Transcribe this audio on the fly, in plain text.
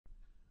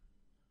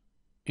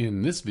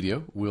In this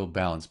video, we'll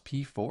balance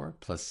P4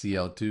 plus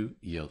Cl2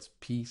 yields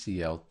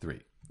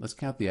PCl3. Let's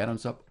count the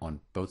atoms up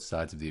on both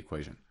sides of the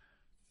equation.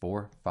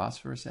 4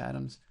 phosphorus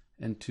atoms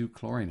and 2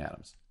 chlorine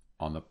atoms.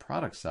 On the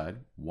product side,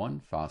 1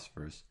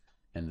 phosphorus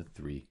and the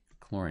 3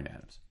 chlorine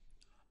atoms.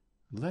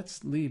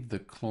 Let's leave the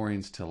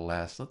chlorines to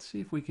last. Let's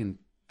see if we can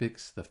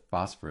fix the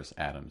phosphorus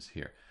atoms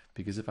here.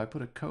 Because if I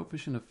put a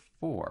coefficient of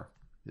 4,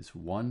 this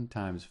 1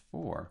 times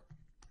 4,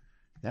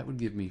 that would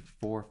give me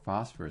 4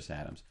 phosphorus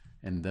atoms,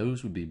 and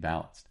those would be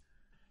balanced.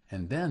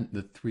 And then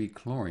the 3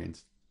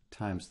 chlorines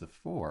times the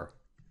 4,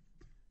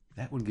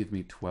 that would give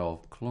me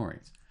 12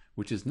 chlorines,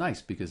 which is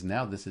nice because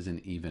now this is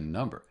an even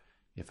number.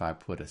 If I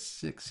put a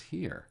 6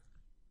 here,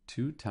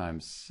 2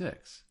 times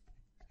 6,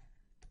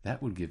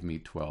 that would give me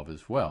 12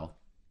 as well,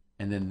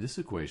 and then this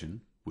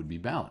equation would be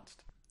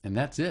balanced. And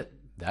that's it.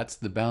 That's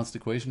the balanced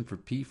equation for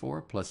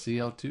P4 plus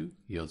Cl2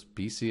 yields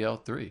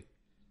PCl3.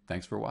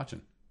 Thanks for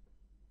watching.